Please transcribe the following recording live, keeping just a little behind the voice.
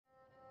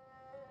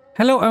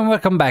Hello and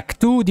welcome back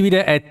to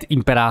Divide et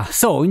Impera.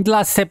 So, in the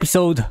last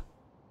episode,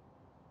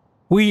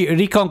 we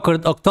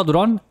reconquered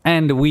Octodron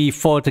and we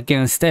fought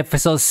against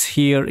Ephesus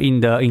here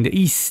in the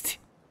east.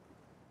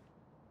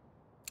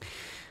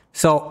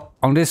 So,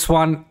 on this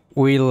one,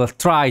 we'll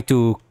try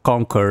to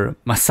conquer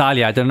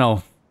Massalia. I don't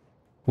know.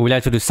 We'll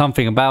have to do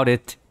something about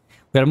it.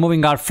 We are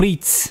moving our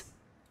fleets.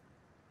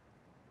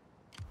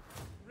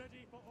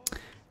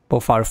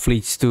 Both our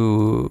fleets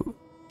to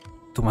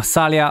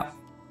Massalia.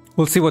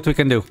 We'll see what we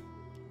can do.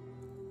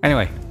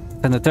 Anyway,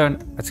 end the turn.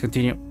 Let's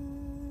continue.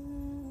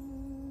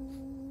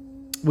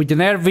 With the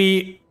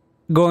Nervi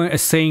going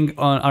staying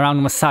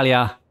around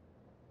Massalia,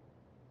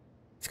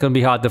 it's gonna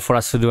be harder for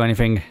us to do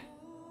anything.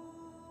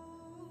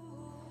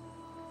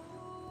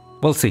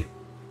 We'll see.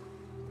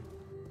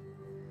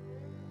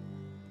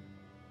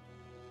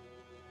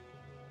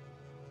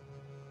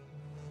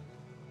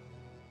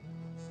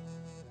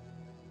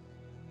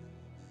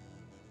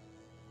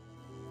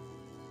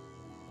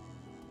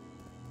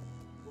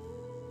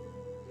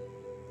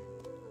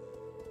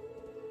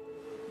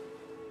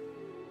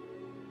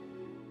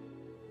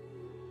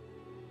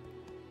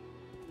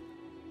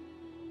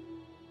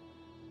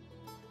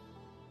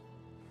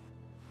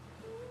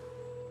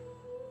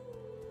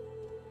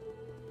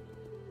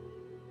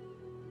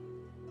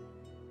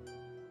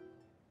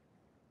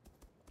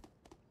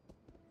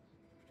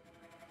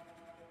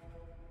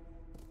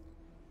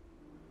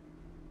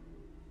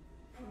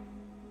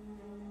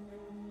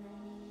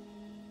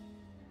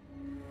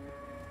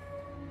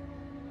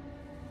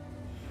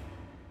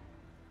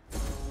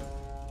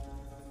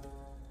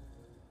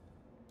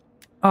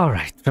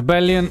 Alright,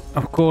 rebellion,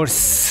 of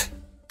course.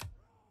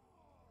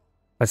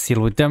 Let's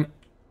deal with them.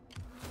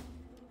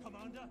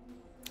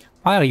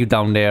 Why are you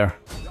down there?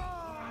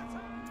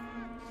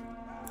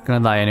 Gonna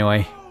die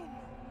anyway.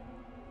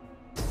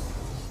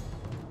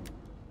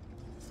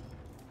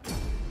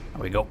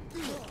 There we go.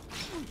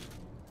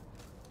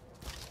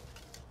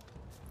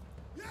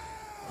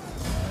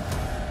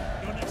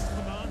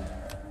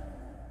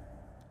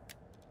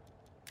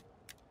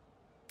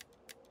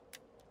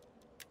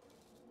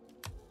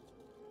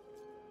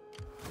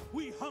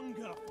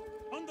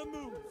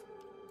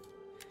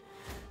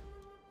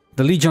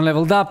 The Legion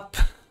leveled up.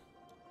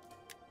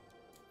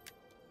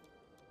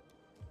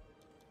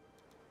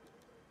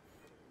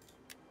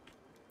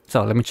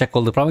 So let me check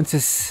all the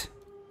provinces.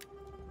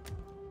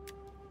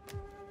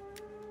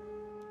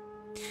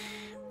 We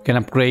can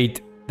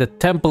upgrade the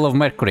Temple of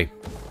Mercury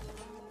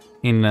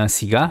in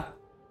Siga.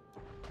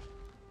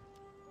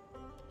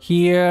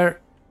 Here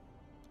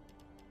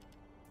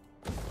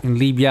in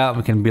Libya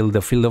we can build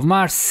the Field of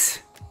Mars.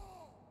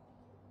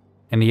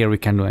 And here we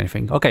can't do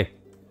anything. Okay.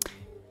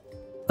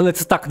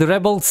 Let's attack the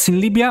rebels in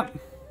Libya,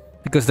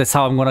 because that's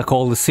how I'm gonna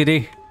call the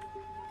city,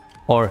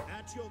 or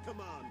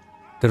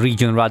the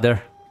region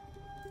rather.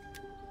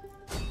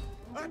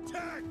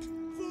 Attack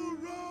for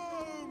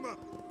Rome!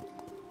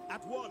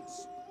 At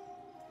once.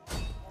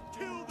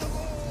 Kill them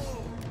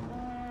all!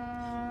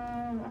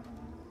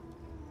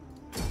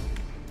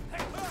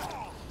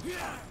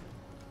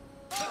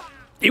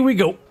 Here we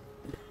go.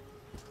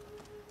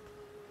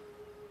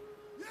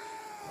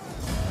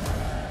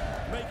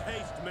 Make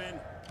haste, men.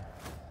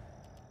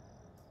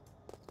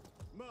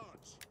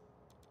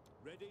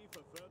 Ready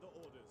for further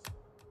orders.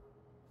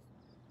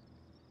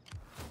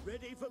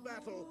 Ready for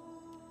battle.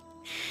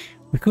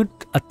 We could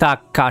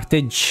attack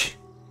Carthage.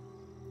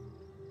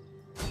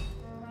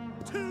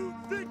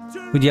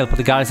 With the help of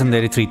the garrison,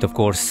 they retreat, of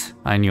course.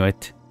 I knew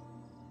it.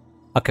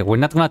 Okay, we're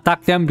not gonna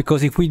attack them,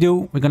 because if we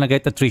do, we're gonna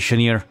get attrition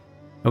here.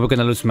 And we're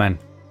gonna lose men.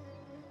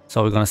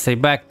 So we're gonna stay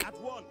back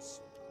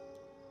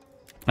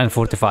and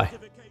fortify.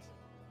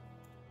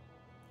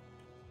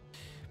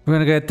 We're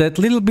gonna get that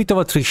little bit of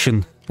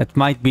attrition. That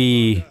might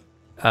be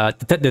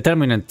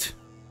determinant.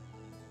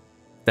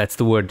 That's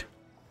the word.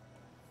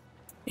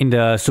 In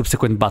the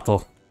subsequent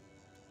battle.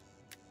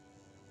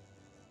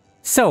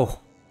 So,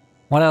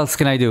 what else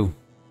can I do?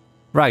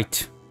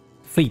 Right.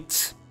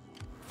 Fleets.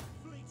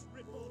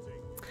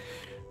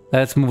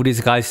 Let's move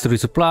these guys to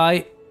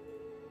resupply.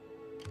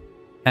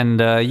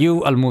 And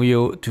I'll move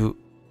you to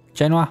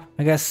Genoa,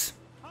 I guess.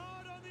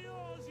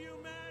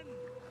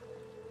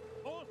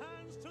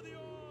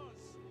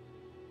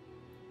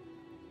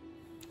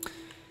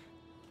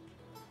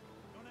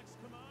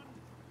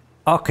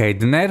 Okay,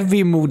 the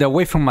Nervi moved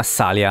away from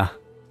Massalia.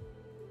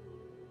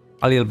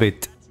 A little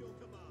bit.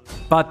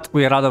 But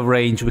we are out of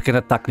range, we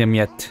cannot attack them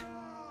yet.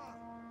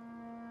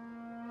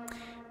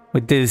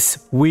 With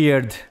this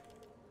weird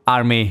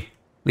army,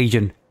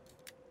 legion.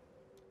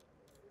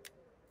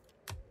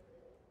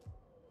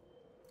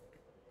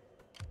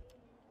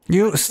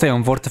 You stay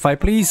on fortify,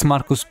 please,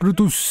 Marcus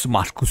Brutus,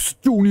 Marcus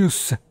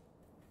Junius.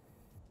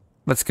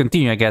 Let's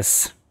continue, I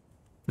guess.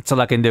 That's all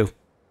I can do.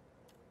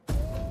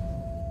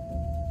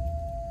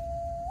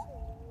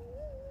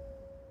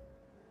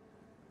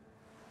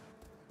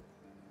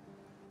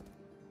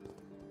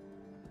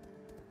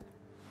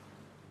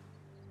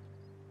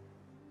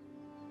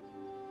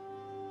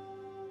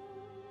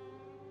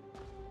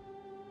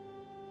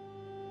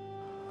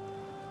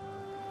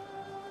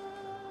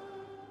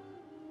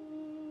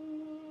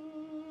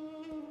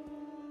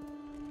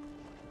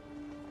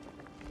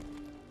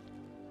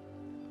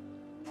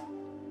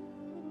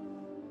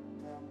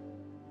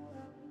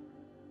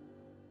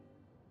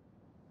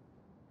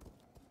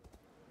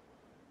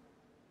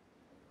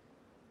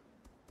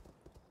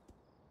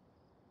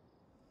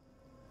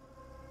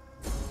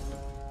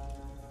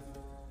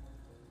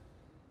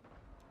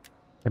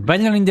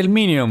 Rebellion in the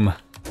Aluminium.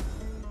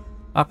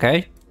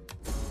 Okay.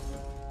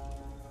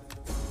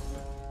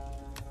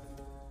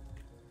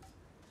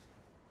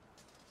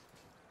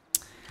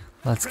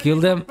 Let's kill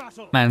them.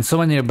 Man, so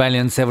many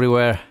rebellions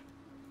everywhere.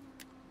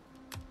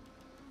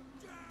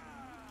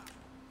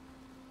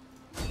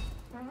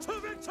 To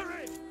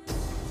victory!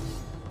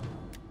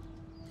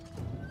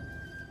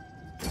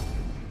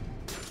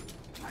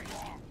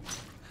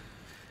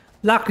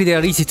 Luckily they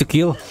are easy to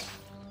kill.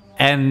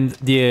 And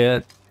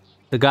the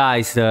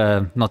guys,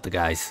 not the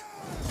guys.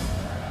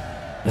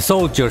 The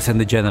soldiers and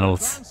the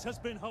generals France has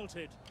been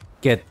halted.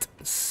 get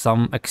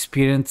some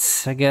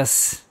experience, I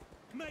guess.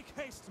 Make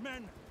haste,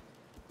 men.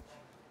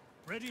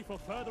 Ready for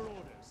further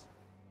orders.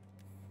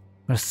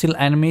 There are still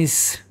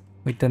enemies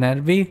with an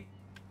envy.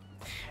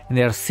 And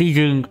they are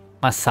sieging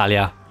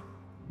Massalia.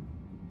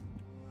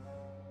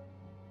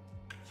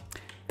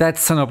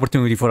 That's an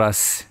opportunity for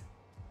us.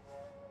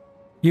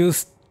 You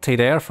stay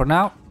there for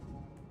now.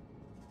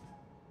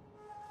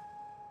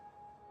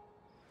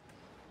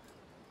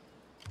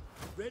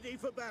 Ready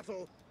for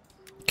battle.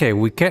 Okay,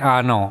 we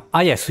can... no.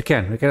 Yes, we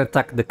can. We can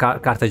attack the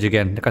Carthage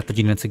again. The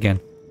Carthaginians again.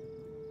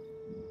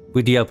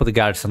 With the help of the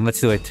garrison.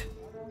 Let's do it.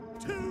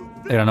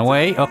 They run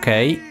away.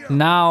 Okay.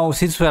 Now,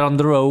 since we're on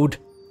the road,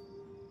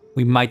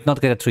 we might not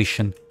get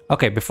attrition.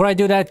 Okay, before I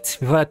do that,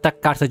 before I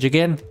attack Carthage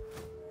again,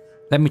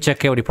 let me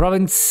check every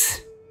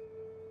province.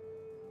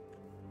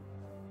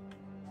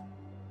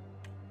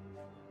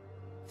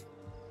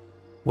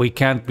 We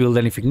can't build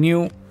anything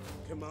new.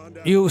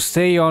 Commander. You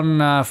stay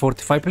on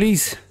 45,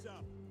 please.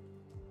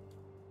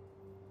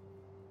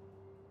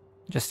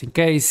 Just in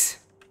case.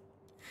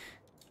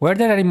 Were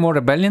there any more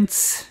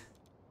rebellions?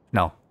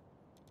 No.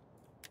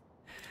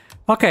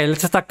 Okay,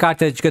 let's attack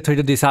Carthage, get rid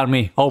of this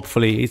army,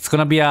 hopefully. It's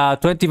gonna be a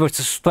 20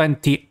 versus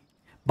 20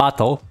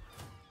 battle.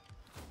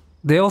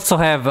 They also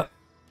have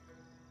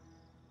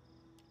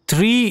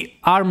 3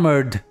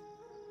 armored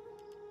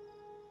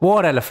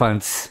war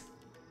elephants,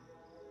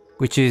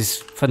 which is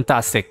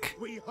fantastic.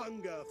 We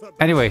hunger for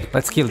Anyway,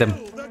 let's kill them.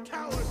 Kill the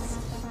cowards.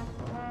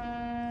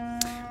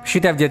 We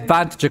should have the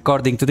advantage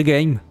according to the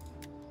game.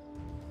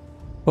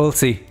 We'll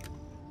see.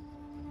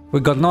 We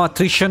got no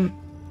attrition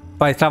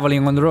by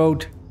traveling on the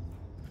road.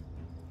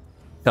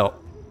 So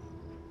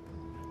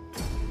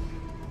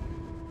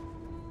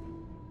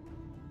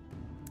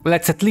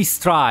let's at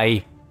least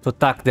try to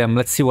attack them.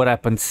 Let's see what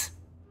happens.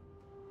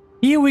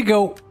 Here we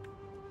go.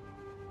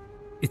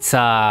 It's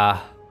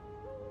gonna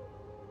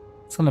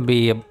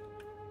be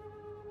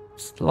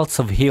lots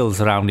of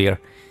hills around here.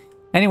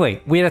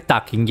 Anyway, we're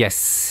attacking,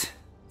 yes.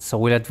 So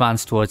we'll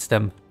advance towards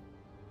them.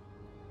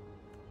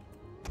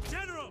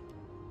 General.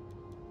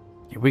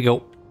 Here we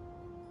go.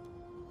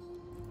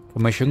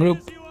 Formation group.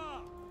 As you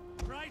are.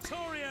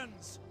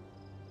 Praetorians.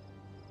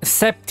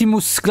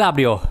 Septimus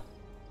Glabrio.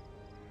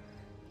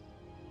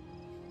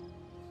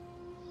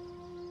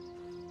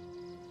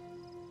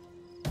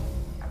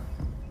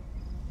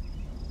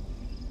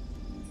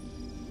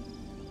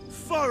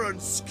 Foreign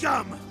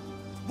scum!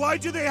 Why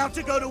do they have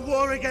to go to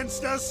war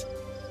against us?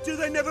 Do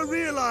they never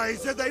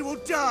realize that they will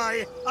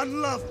die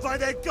unloved by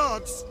their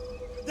gods?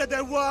 That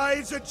their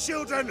wives and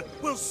children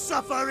will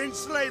suffer in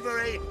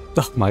slavery?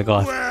 Oh my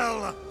god.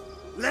 Well,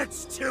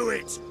 let's do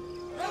it!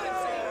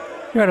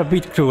 You're a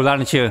bit cruel,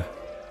 aren't you?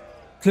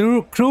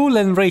 Cruel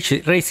and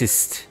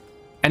racist.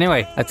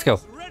 Anyway, let's go.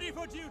 Ready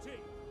for duty!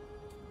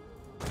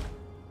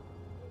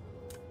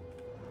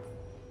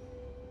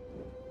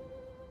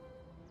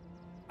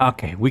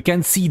 Okay, we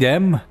can see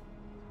them.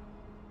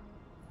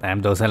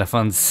 Damn, those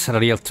elephants are a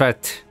real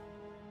threat.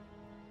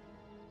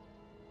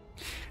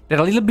 They're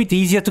a little bit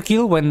easier to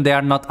kill when they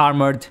are not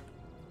armored.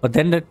 But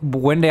then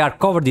when they are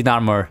covered in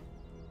armor,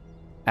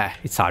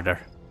 it's harder.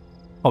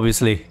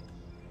 Obviously.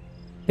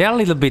 They are a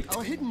little bit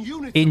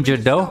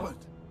injured though.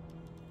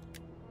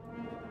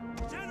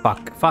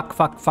 Fuck, fuck,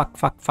 fuck, fuck,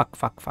 fuck, fuck,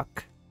 fuck,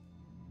 fuck.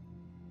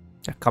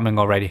 They're coming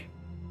already.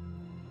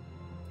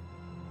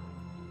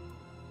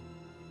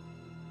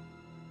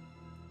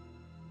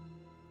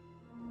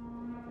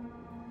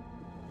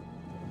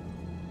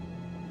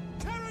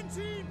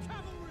 Tarantine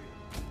cavalry!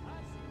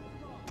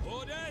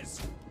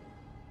 Orders!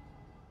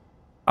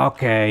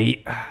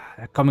 Okay,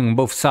 they're coming on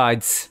both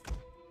sides.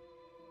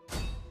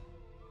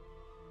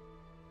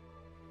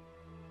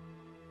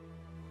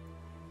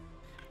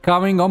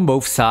 Coming on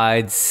both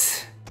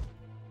sides.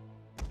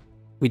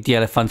 With the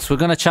elephants. We're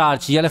gonna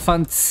charge the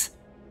elephants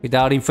with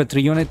our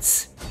infantry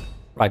units.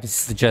 Right,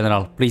 this is the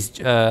general. Please,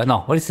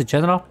 no, what is the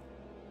general?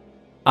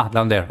 Ah,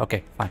 down there.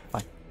 Okay, fine,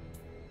 fine.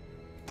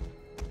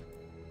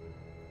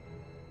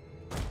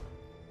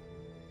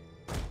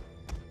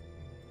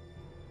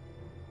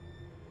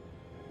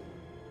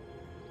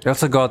 We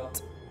also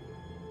got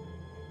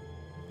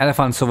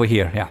elephants over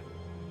here, yeah.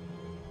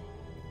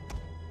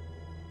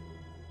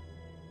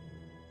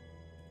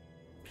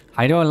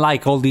 I don't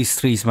like all these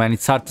trees, man.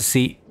 It's hard to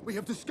see We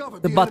have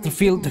discovered the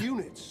battlefield. enemy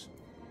units.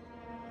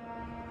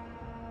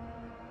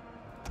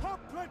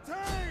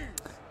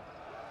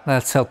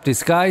 Let's help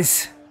these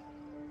guys.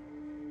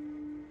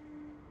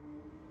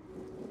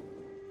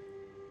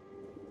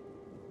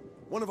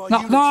 our No,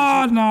 units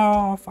no, is...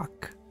 no,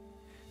 fuck.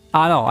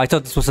 Ah, no, I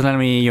thought this was an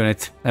enemy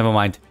unit. Never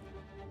mind.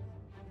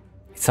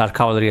 It's our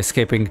cavalry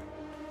escaping.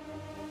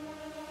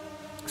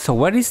 So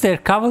where is their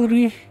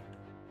cavalry?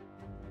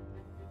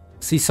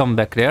 See some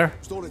back there.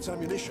 Stole its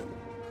ammunition.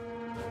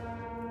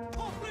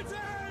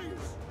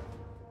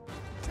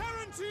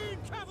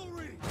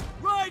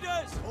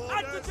 Riders!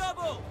 At the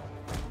double!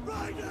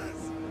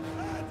 Riders,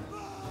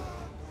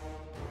 advance!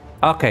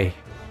 Okay.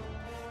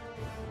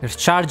 They're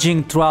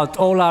charging throughout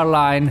all our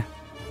line.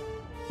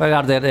 Where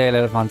are the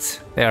elephants?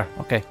 There,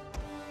 okay.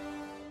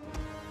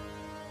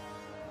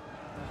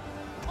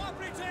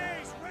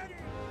 Operatives, ready!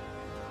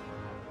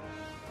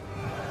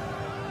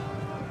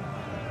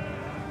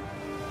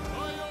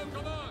 By your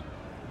command!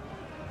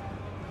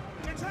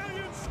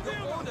 Italian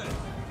steel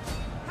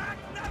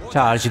Orders!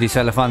 Charge these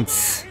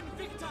elephants.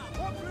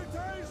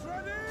 operatives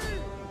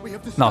ready! We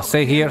have to No, stop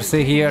stay the here, enemy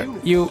stay here.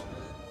 units. You,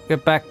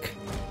 get back.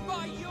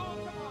 By your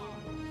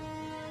command!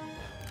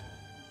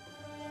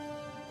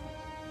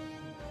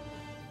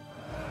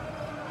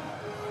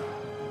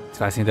 These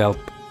guys need help.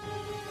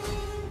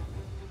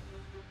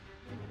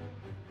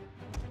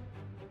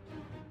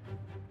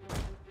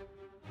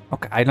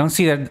 Okay, I don't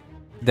see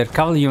their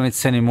cavalry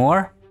units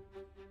anymore.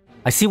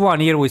 I see one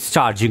here who is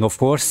charging, of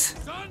course.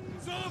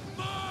 Sons of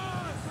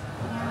Mars!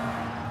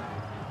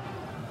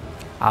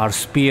 Our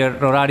spear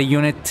Rorari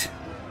unit.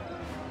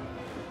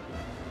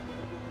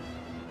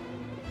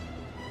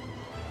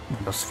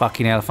 Those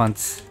fucking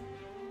elephants.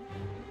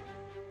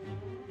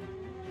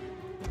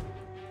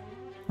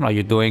 What are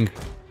you doing?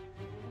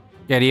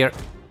 Get here.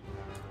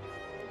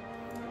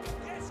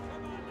 Yes,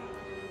 Commander!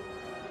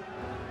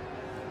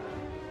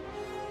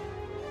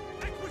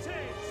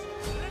 Equities!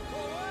 Slip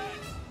forward!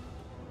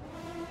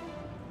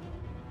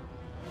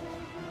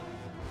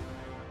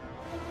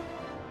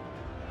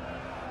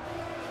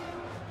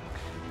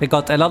 They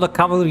got a lot of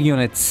cavalry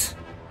units.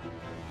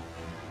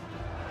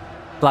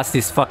 Plus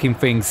these fucking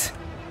things.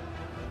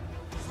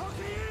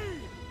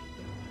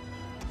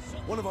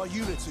 One of our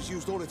units has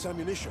used all its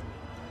ammunition.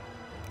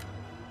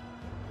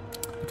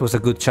 It was a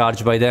good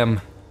charge by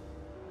them.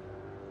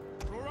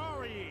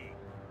 Ferrari!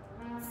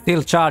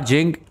 Still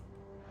charging.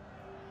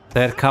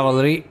 Their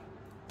cavalry.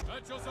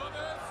 At your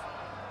service!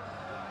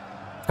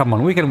 Come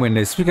on, we can win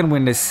this. We can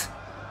win this.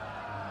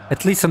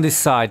 At least on this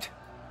side.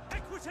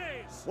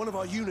 Equities! One of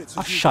our units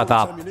Oh, has used shut all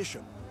up. its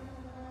ammunition.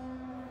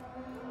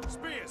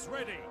 Spears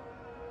ready!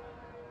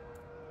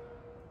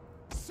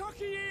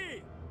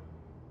 Saki!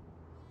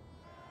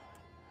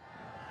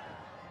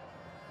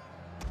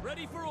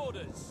 Ready for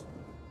orders!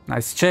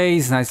 Nice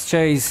chase, nice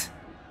chase.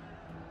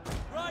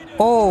 Riders!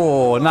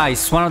 Oh,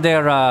 nice. One of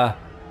their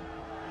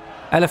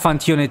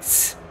elephant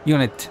units.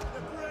 One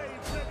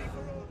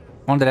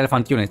of the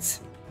elephant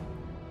units.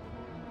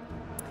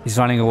 He's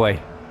running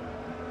away.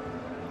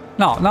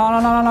 No, no, no,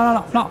 no, no, no,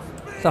 no, no.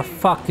 What the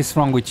fuck is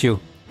wrong with you?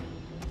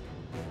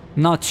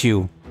 Not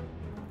you.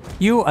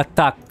 You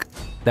attack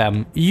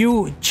them.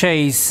 You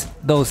chase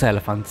those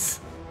elephants.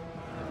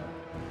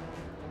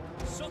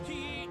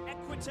 Saki,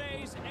 equites,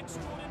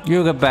 extraordinary.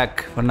 You get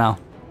back for now.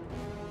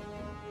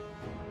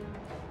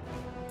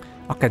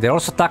 Okay, they're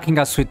also attacking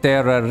us with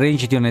their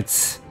ranged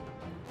units.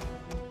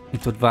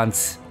 Need to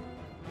advance.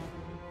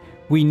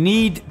 We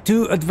need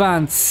to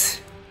advance.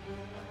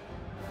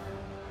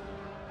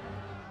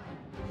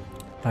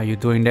 What are you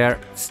doing there?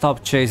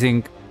 Stop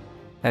chasing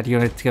that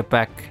unit. Get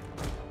back.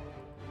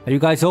 Are you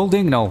guys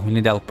holding? No, you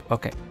need help.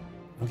 Okay.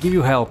 I'll give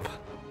you help.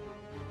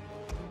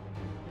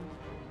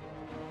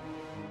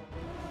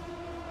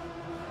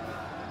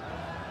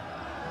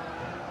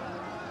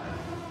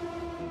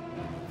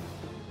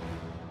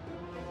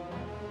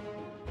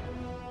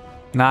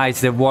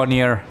 Nice, they've won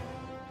here.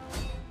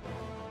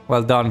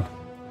 Well done.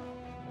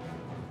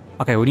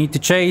 Okay, we need to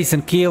chase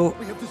and kill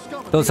We have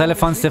discovered those the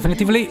elephants enemy's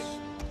definitively. units.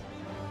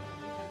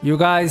 You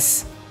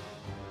guys.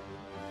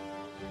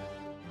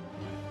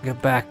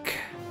 Get back.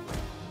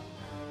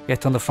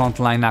 Get on the front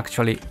line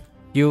actually.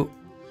 You.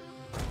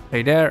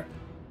 Stay there.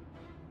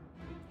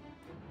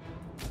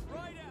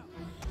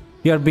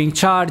 You are being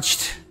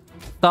charged.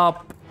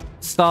 Stop.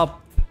 Stop.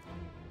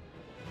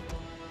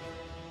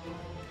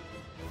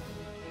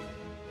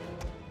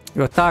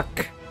 You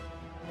attack.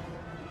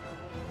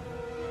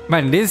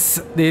 Man, these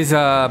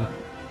The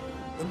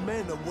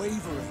men are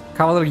wavering.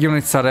 cavalry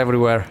units are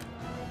everywhere.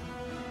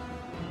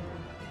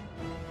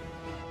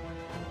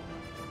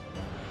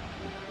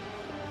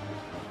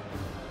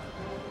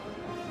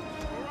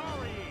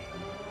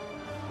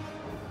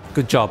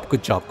 Good job,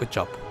 good job, good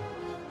job.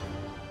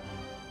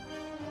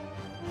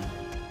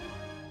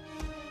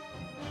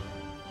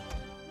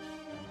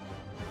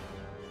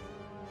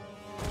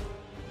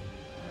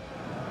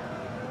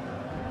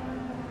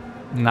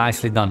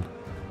 Nicely done.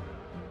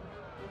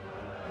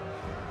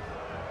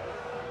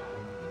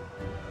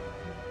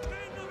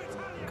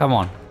 Come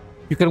on.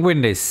 You can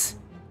win this.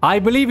 I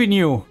believe in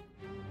you.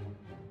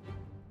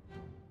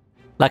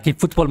 Like in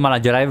Football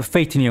Manager, I have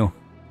faith in you.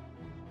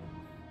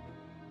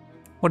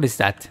 What is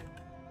that?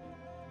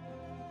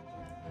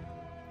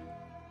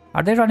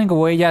 Are they running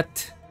away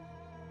yet?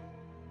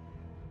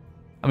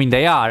 I mean,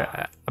 they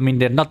are. I mean,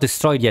 they're not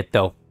destroyed yet,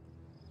 though.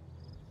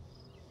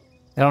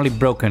 They're only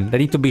broken. They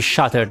need to be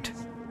shattered.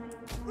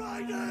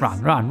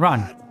 Run, run,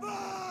 run.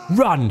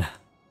 Run!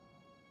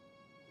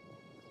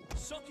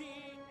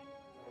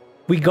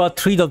 We got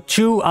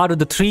 3.2 out of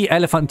the 3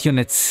 elephant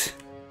units.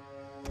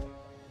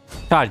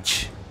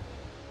 Charge.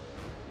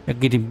 You're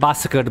getting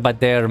massacred by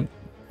their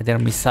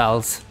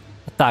missiles.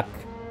 Attack.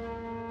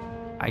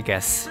 I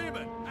guess.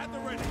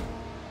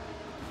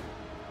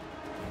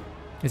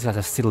 These guys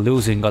are still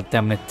losing,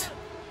 goddammit.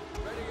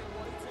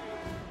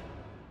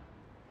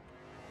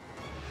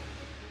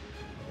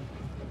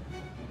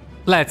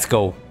 Let's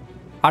go.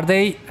 Are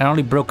they? They're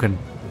only broken.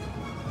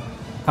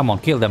 Come on,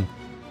 kill them.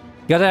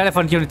 The other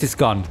elephant unit is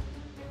gone.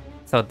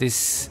 So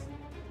this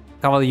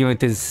cavalry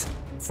unit is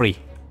free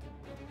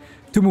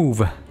to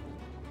move.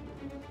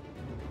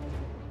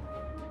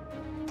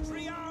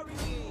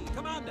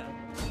 Commander.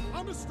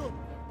 Understood.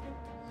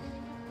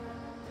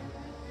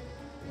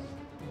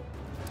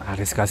 Ah,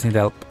 these guys need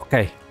help.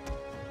 Okay.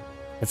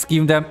 Let's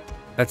give them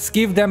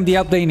the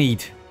help they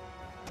need.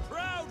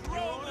 Proud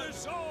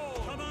rollers all.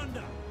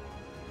 Commander.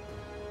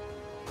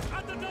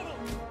 At the double.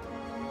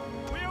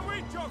 We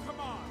await your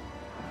command.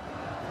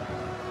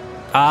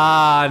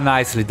 Ah,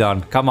 nicely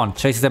done. Come on,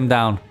 chase them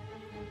down.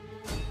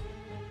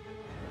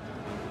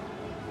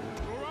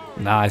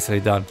 Nicely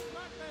done.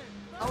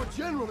 Our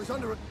general is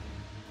under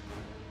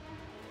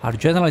Our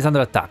general is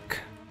under attack.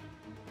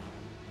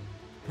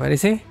 Where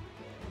is he?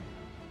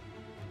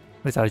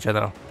 Where's our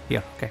general?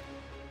 Here, okay.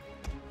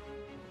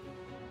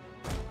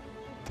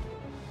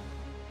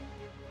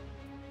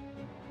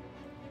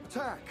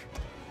 attack.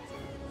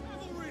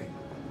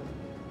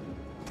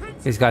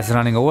 This guy's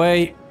running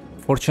away,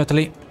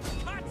 fortunately.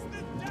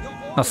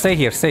 No, stay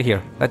here, stay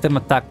here. Let them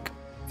attack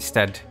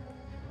instead.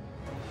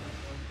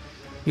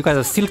 You guys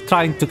are still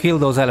trying to kill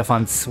those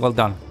elephants. Well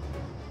done.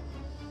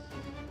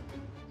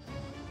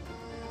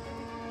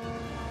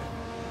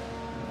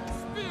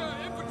 Spear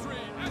infantry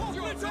at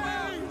your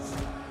commands.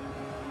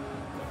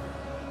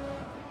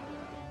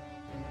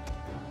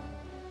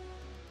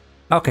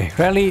 Okay,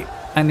 rally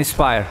and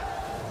inspire.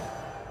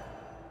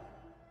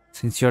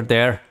 Since you're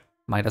there,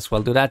 might as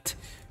well do that.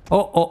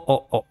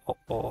 Oh.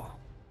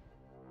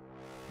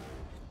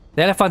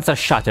 The elephants are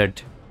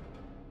shattered.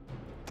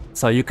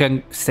 So you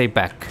can stay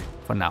back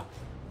for now.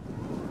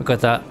 We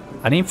got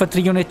an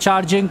infantry unit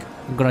charging.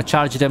 I'm gonna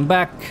charge them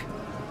back.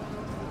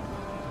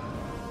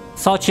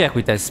 Sochi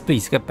Equites,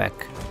 please get back.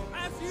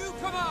 As you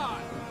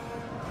command.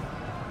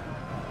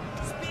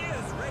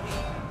 Spears ready.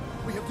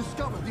 We have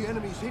discovered the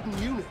enemy's hidden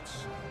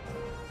units.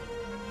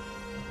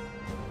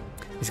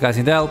 These guys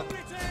need help.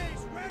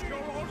 Ready.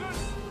 Your orders.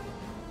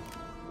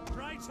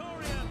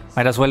 Praetorians.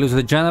 Might as well lose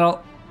the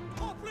general.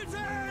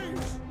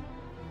 Operatives.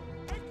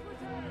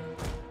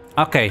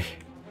 Okay.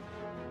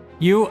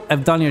 You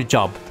have done your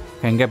job.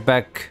 Can get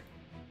back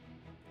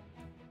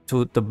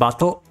to the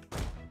battle.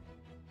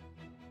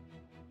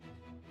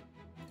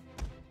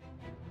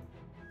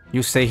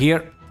 You stay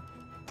here.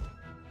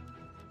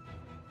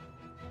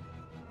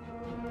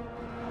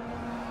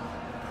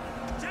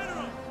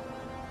 General.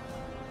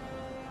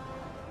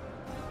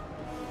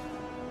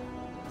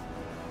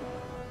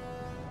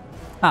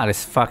 Ah,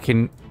 this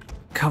fucking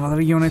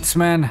cavalry units,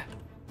 man.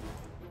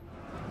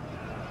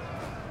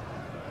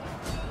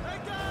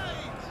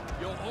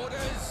 Your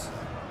orders.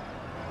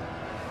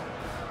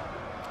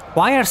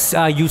 Why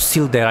are you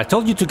still there? I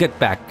told you to get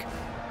back.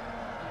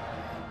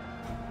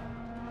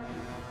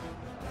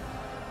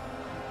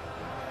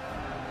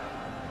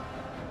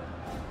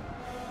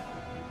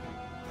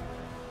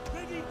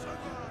 Ready to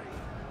ride.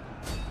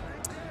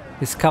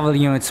 These cavalry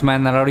units,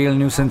 man, are a real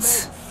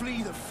nuisance.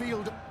 Flee the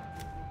field.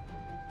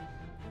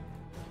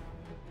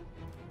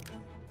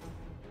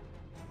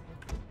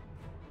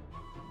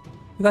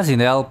 You guys need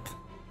help.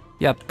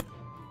 Yep.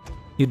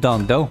 You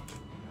don't, though.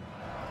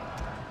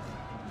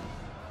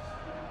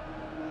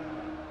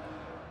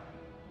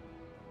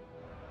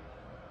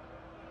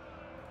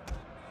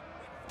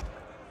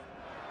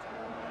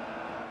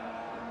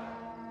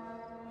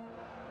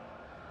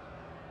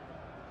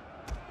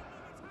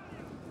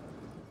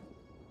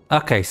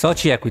 Okay,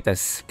 Sochi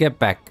Equites, get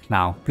back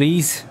now,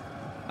 please.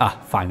 Ah,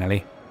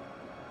 finally.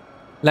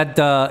 Let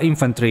the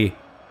infantry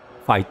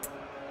fight.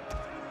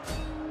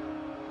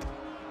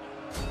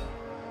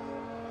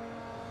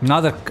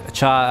 Another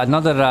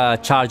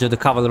charge of the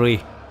cavalry.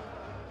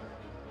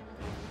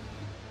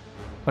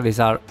 What is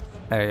our...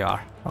 There you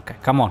are. Okay,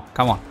 come on,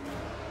 come on.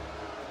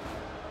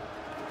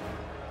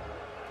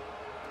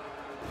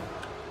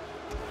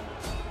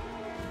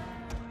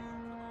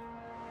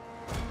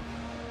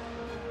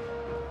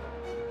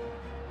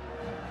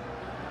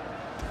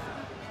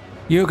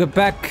 You get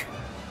back.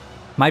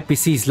 My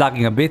PC is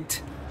lagging a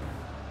bit.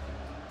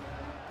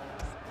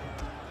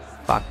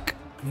 Fuck.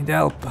 Need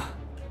help.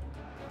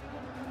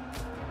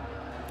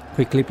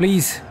 Quickly,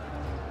 please.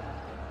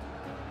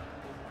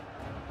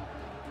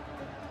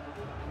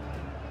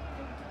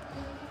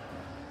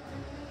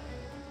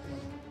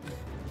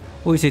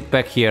 Who is it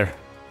back here?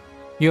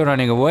 You're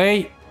running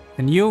away.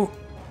 And you?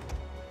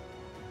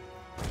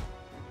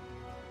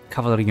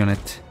 cavalry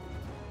unit.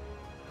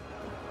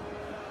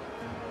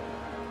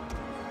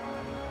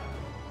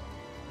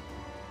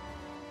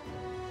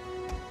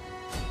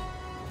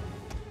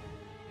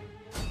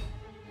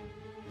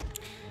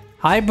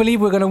 I believe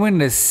we're gonna win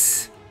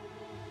this.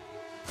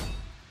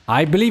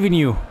 I believe in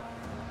you.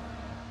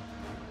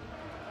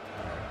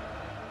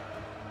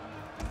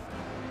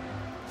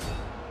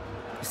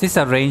 Is this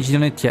a ranged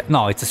unit? Yeah.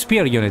 No, it's a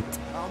spear unit.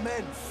 Our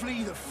men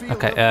flee the field.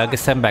 Okay,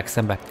 stand back,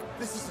 stand back.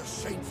 This is a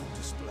shameful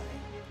display.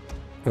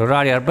 Your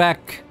are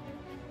back.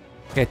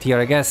 Get here,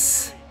 I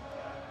guess.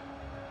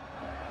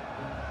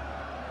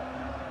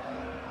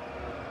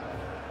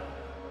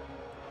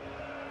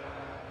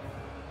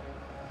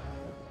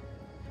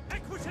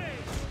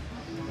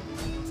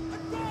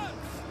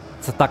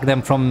 Let's attack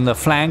them from the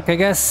flank, I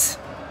guess.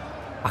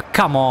 Ah,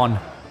 come on.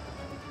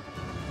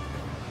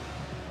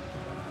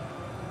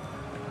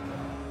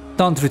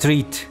 Don't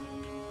retreat.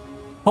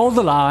 Hold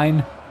the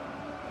line.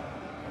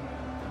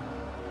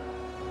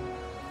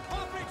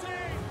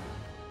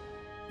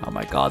 Oh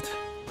my god.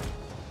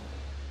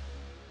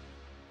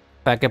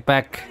 Back, get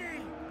back.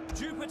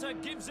 Jupiter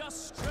gives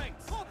us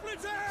strength.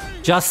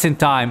 Just in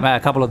time. A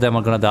couple of them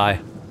are gonna die.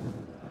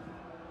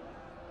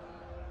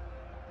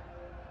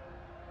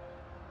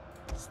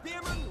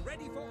 Spearmen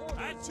ready for orders.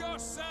 At your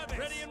service.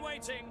 Ready and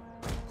waiting.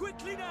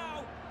 Quickly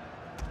now.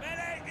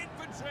 Melee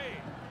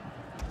infantry.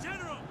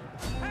 General,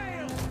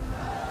 hail.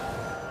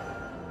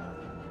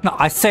 No,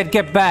 I said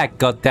get back,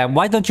 goddamn.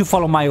 Why don't you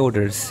follow my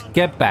orders?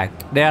 Get back.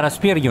 They are a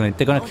spear unit.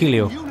 They're gonna kill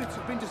you. Units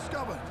have been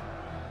discovered.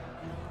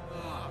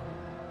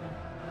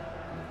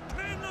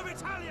 Men of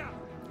Italia.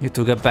 You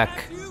two get back.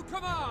 As you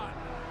command.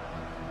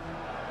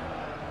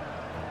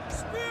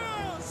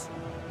 Spears.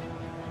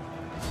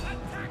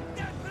 Attack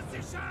their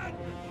position.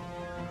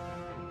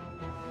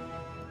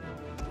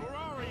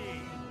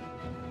 Ferrari.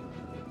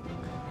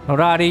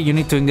 Alrighty, you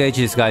need to engage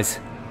these guys.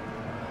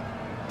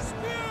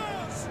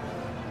 Spears.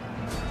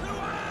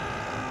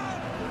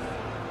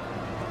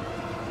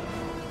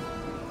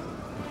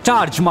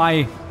 Charge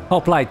my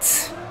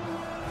hoplites.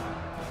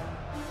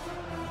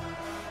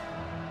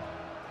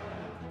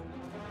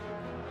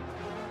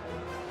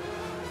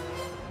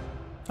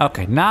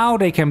 Okay, now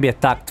they can be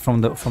attacked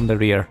from the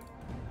rear.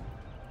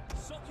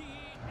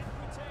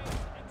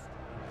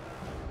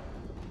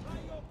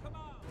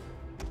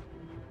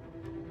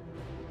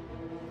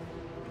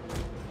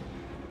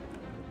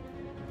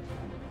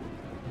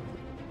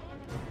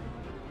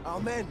 Our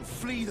men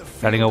flee the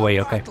field. Running away,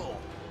 of okay. battle.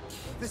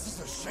 This is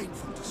a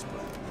shameful display.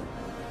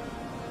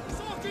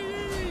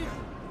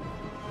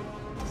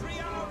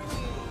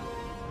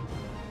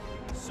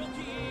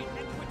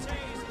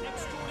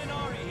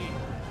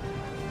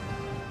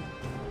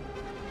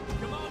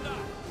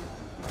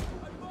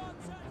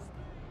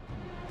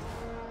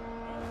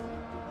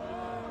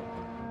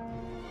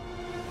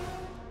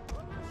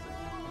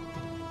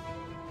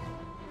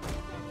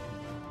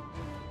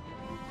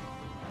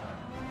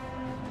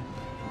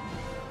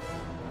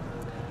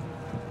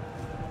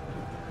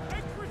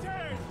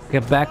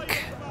 Get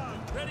back.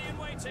 Ready and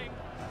waiting.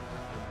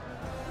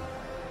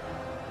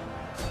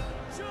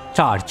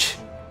 Charge.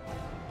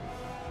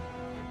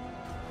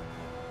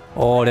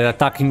 Oh, they're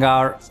attacking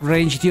our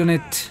ranged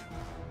unit.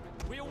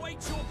 We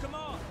await your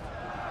command.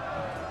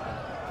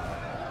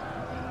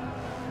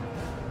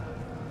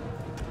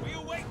 We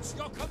await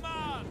your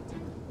command.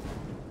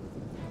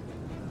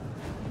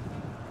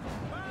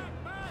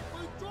 Back,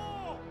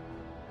 withdraw.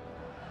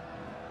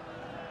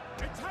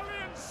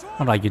 Italian sword.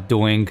 What are you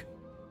doing?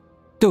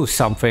 Do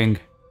something.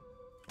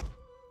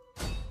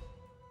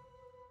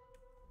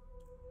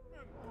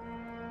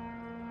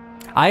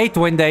 I hate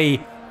when they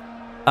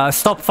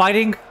stop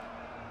fighting.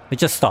 They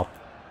just stop.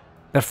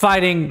 They're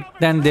fighting,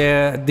 then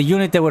the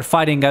unit they were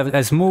fighting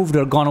has moved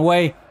or gone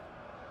away,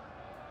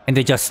 and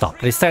they just stop.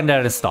 They stand there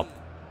and stop.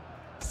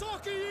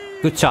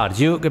 Good charge,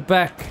 you get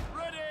back.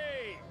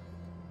 Ready.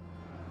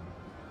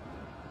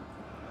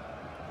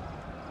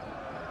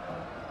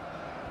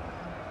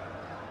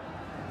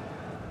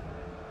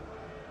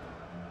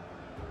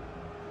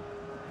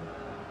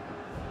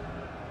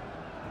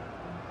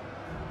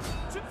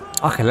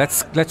 Okay,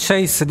 let's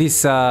chase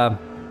this.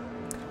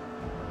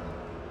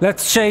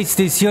 Let's chase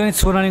these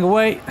units who are running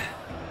away.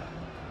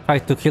 Try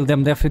to kill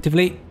them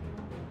definitively.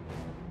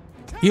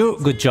 You,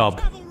 good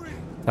job.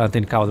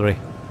 17 cavalry.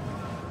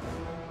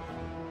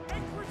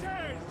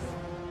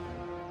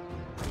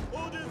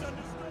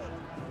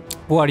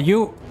 Who are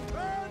you?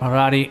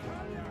 Alrighty.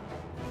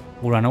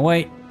 Who ran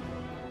away?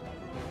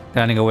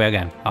 Running away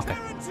again. Okay.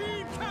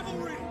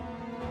 Cavalry.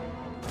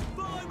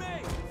 Follow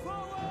me.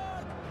 Forward.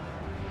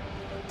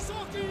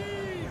 Soccer.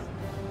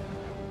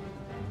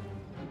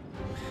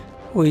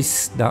 Who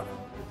is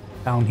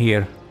down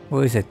here?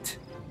 Who is it?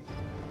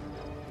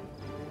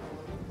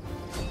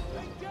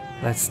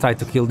 Let's try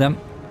to kill them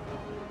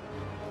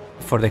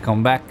before they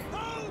come back.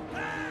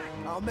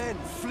 Our men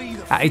flee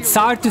the field. It's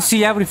hard to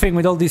see everything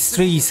with all these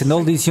trees and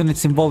all these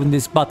units involved in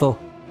this battle.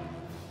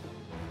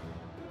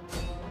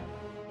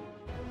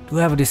 Do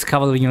we have this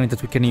cavalry unit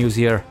that we can use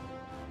here?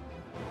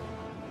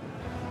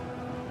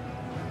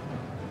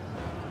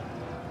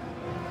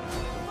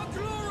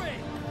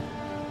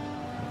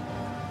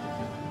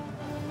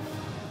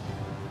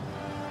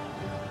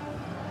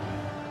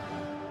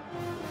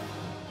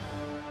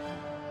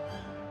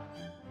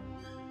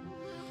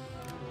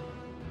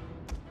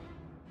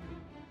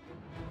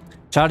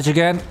 Charge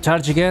again,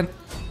 charge again.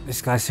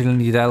 This guy still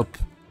need help.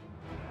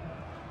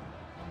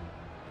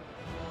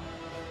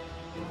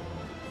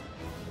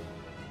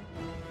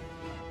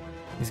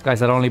 These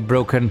guys are only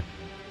broken.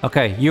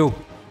 Okay, you.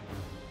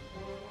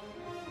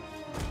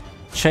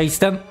 Chase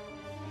them.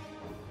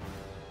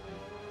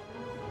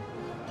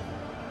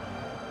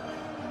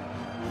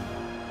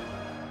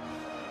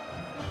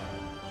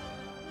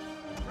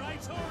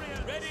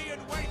 Ready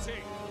and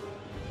waiting.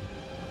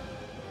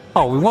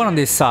 Oh, we won on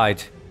this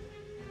side.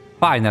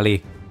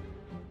 Finally.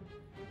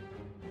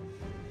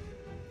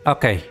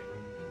 Okay.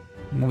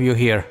 Move you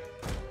here.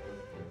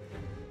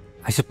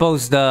 I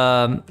suppose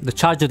the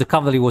charge of the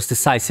cavalry was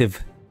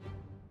decisive.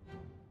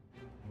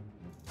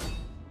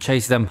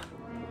 Chase them.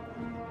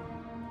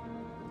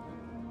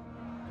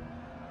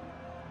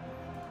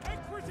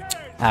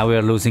 Ah, we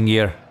are losing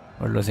here.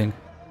 We're losing.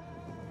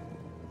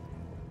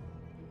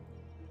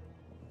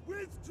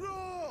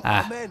 Withdraw!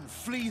 Ah. Our men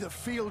flee the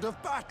field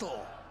of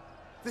battle.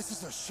 This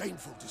is a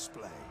shameful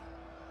display.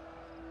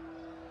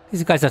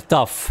 These guys are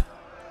tough.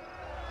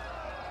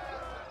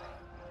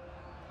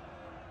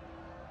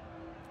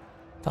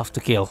 Tough to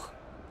kill.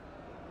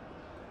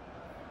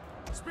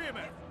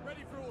 Spearmen,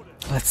 ready for order.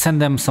 Let's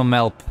send them some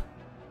help.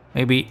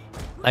 Maybe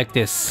like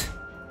this.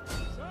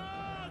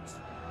 Charge!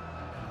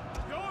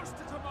 Yours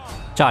to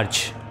command.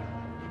 Charge.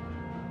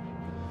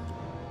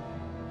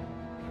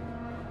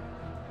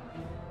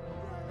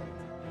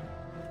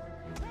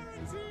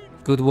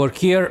 Good work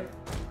here.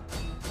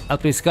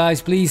 Help these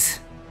guys, please.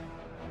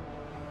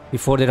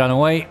 Before they run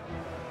away.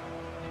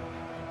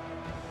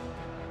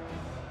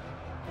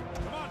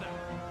 Commander.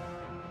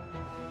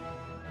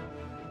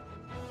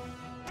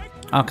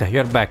 Okay,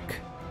 you're back.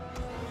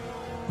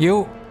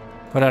 You?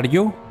 Where are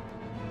you?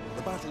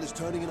 The battle is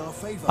turning in our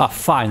favor. Ah,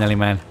 finally,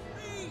 man.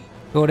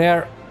 Go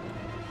there.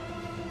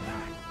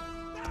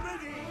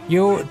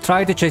 You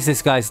try to chase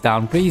these guys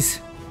down,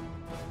 please.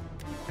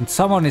 And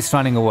someone is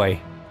running away.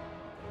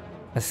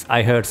 As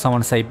I heard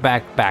someone say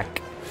back,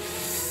 back.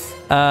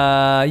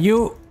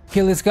 You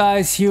kill these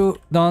guys. You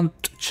don't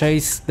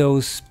chase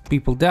those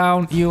people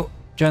down. You,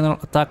 general,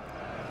 attack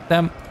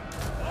them.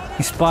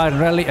 Inspire and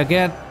rally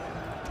again.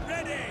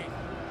 Ready.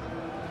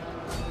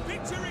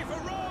 Victory for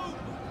Rome.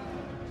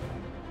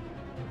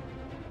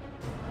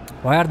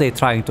 Why are they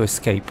trying to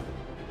escape?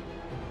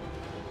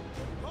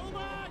 Go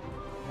back.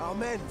 Our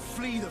men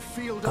flee the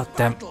field Got of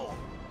them. battle.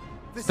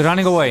 This They're is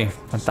running a away.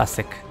 shameful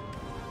Fantastic.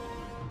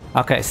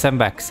 Okay, send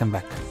back, send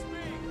back.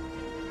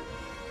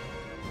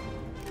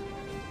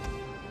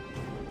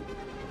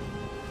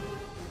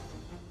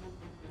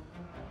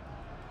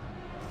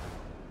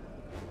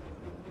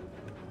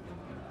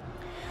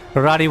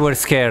 Ruddy were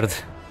scared.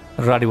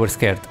 Ruddy were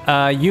scared.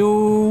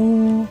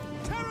 You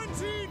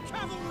Tarantine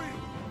cavalry.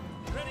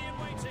 Ready and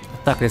waiting.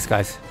 attack these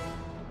guys.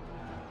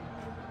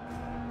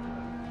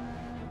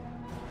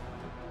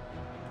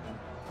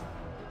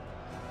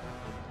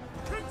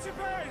 Principes.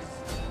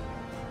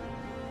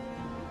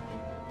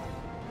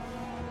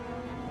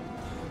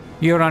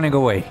 You're running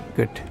away.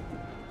 Good.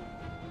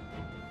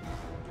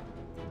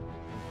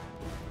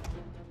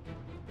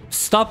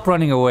 Stop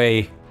running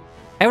away.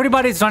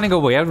 Everybody's running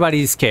away.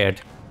 Everybody is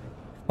scared.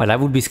 Well, I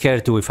would be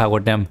scared too if I were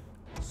them.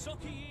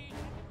 Socii.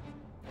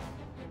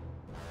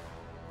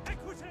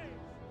 Equity.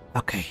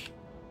 Okay.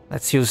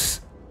 Let's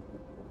use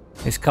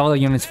these cavalry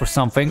units for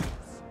something. For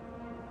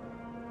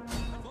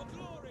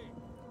glory.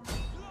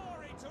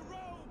 Glory to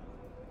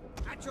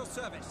Rome. At your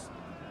service.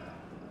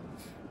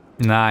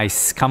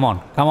 Nice. Come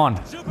on. Come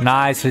on.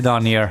 Nicely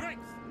done here.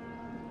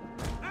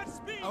 At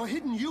speed. Our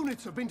hidden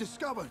units have been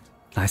discovered.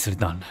 Nicely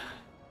done.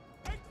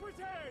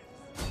 Equites.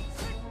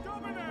 Sic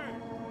Domine.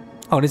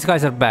 Oh, these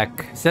guys are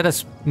back. Is that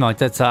a... No,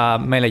 that's a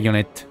melee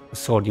unit. A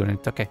sword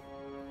unit. Okay.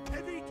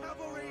 Heavy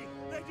cavalry,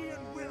 ready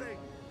and willing.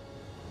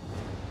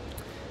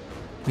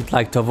 We'd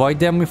like to avoid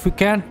them if we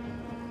can.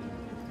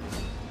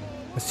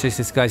 Let's chase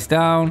these guys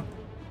down.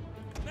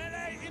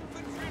 Melee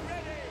infantry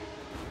ready.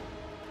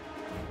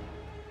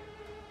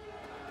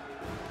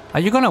 Are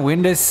you gonna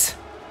win this?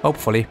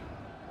 Hopefully.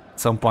 At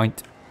some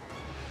point.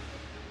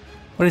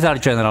 Where is our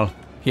general?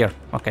 Here.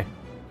 Okay.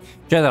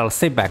 General,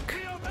 stay back.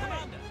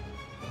 Commander.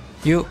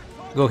 You,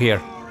 go here.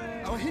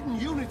 Our hidden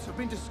units have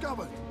been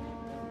discovered.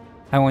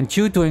 I want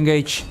you to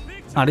engage.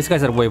 Ah, these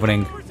guys are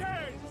wavering. Equites.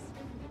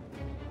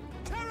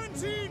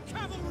 Tarantine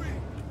cavalry.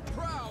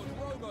 Proud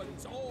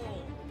Romans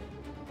all.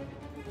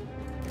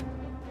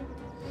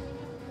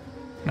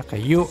 Okay,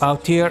 you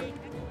out here.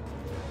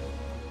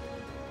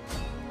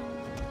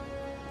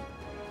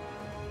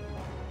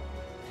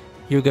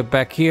 You get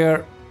back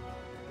here.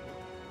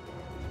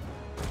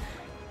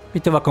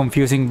 Bit of a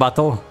confusing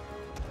battle.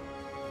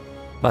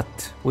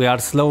 But we are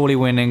slowly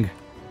winning.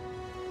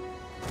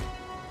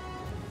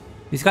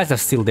 These guys are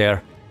still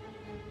there.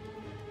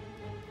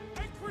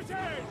 Equites.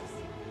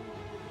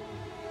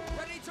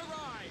 Ready to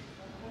ride.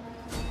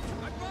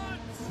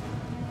 Advance.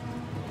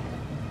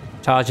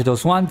 Charge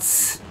those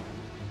ones.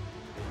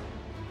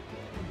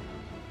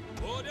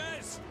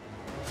 Orders.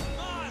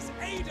 Mars,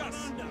 aid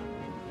us.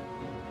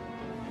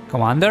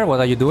 Commander, what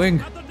are you doing?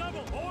 At the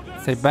double.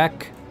 Orders. Stay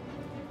back.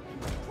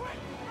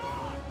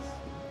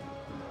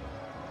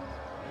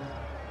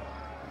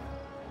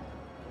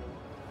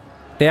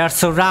 They are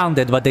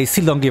surrounded, but they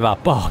still don't give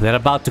up. Oh, they're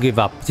about to give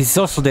up. This is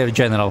also their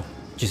general,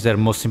 which is their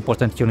most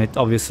important unit,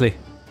 obviously.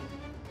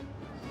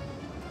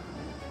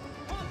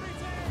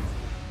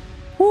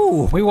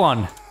 Ooh, we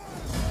won.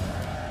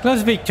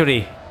 Close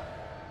victory.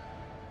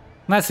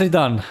 Nicely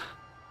done.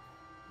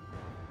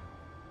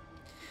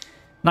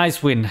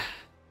 Nice win.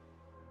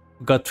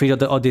 Got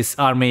rid of this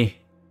army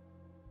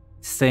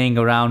staying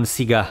around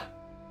Siga.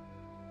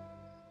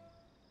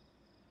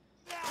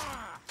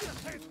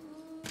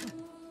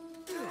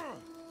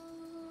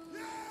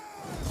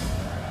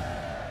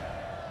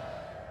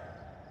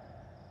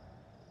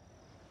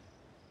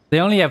 They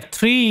only have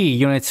 3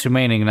 units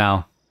remaining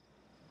now.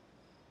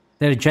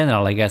 Their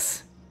general, I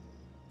guess,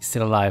 is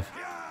still alive.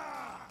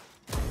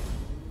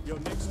 Your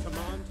next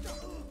command.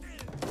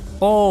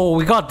 Oh,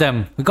 we got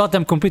them. We got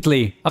them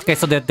completely. Okay,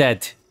 so they're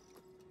dead.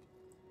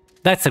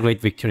 That's a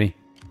great victory.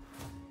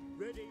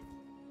 Ready.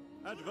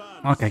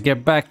 Advance. Okay,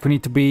 get back. We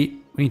need to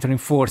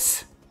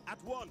reinforce.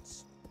 At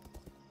once.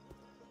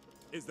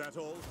 Is that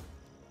all?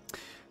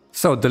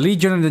 So the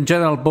Legion and the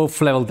General both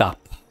leveled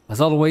up.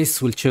 As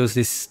always, we'll choose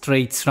these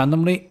traits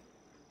randomly.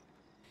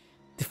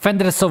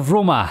 Defenders of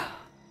Roma.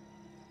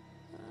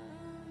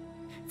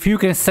 Few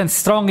can stand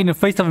strong in the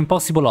face of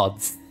impossible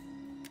odds.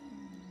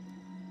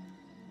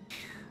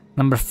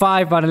 Number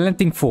 5,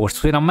 unrelenting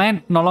force. When a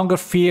man no longer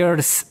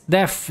fears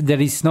death,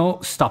 there is no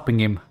stopping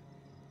him.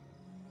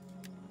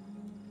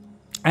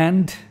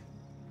 And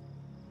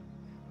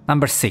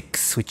number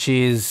 6, which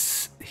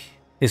is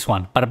this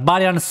one,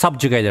 barbarian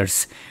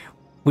subjugators,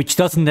 which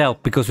doesn't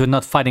help because we're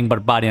not fighting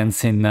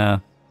barbarians in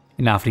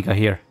Africa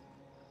here,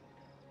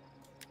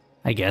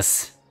 I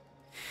guess.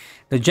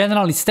 The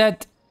general is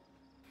dead.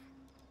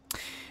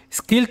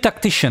 Skilled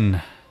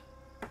tactician.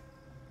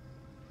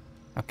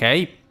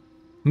 Okay.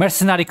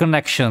 Mercenary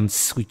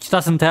connections, which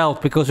doesn't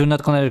help because we're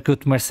not gonna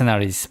recruit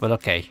mercenaries, but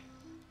okay.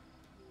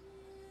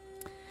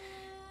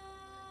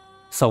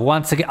 So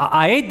once again,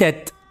 I hate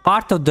that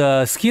part of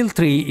the skill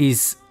tree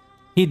is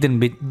hidden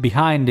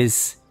behind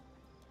this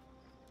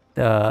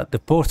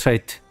the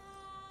portrait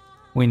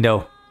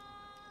window.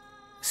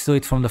 Let's do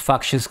it from the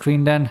faction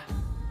screen then.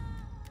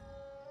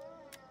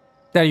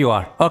 There you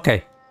are.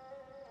 Okay.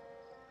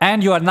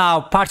 And you are now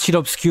partially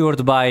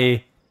obscured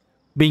by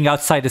being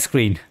outside the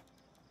screen.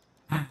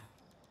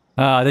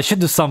 They should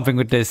do something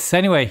with this.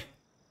 Anyway,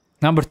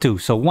 number 2.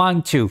 So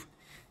 1, 2.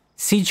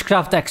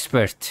 Siegecraft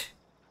expert.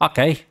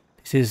 Okay,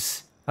 this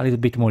is a little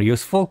bit more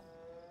useful.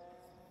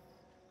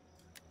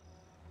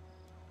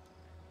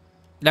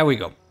 There we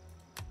go.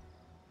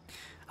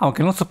 Oh, we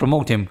can also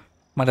promote him.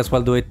 Might as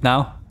well do it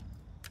now.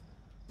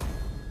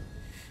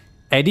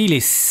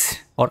 Edilis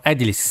or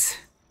Edilis.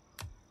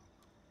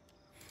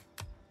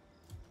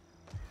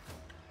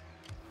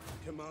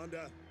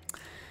 Commander.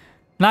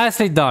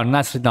 Nicely done,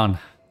 nicely done.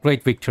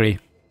 Great victory.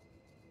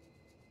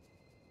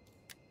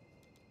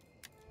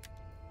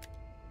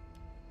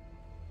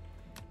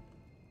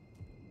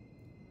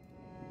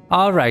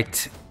 All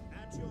right.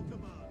 At your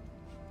command.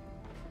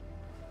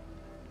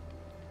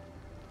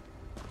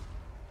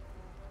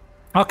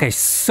 Okay,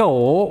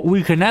 so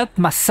we can help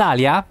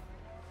Massalia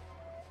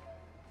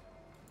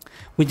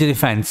with the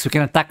defense. We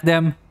can attack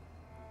them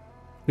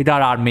with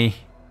our army.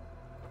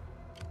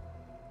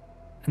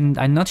 And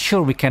I'm not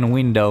sure we can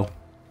win though.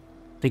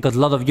 They got a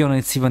lot of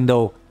units even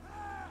though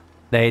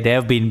they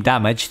have been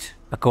damaged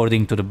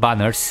according to the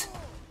banners.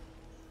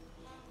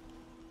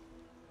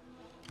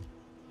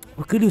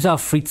 We could use our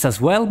fleets as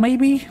well,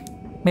 maybe?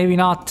 Maybe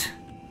not.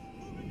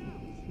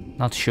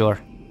 Not sure.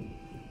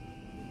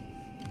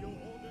 Your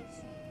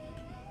orders.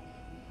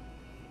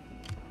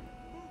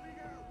 Moving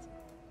out.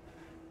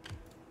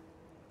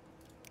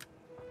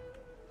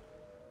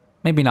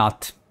 Maybe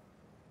not.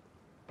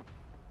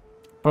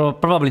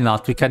 Probably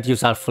not. We can't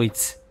use our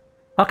fleets.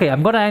 Okay,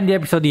 I'm gonna end the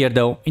episode here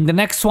though. In the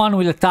next one,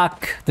 we'll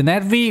attack the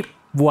Nervi,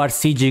 who are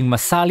sieging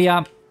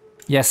Massalia.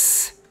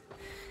 Yes.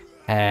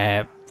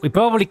 We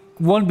probably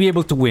won't be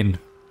able to win.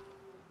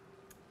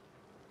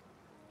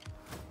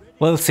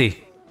 We'll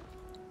see.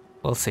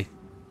 We'll see.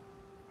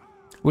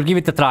 We'll give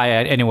it a try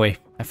anyway,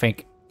 I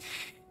think.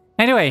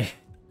 Anyway,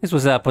 this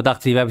was a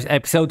productive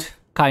episode,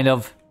 kind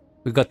of.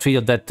 We got rid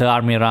of that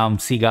army around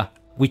Siga,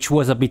 which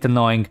was a bit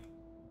annoying.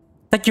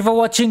 Thank you for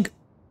watching,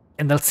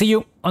 and I'll see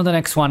you on the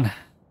next one.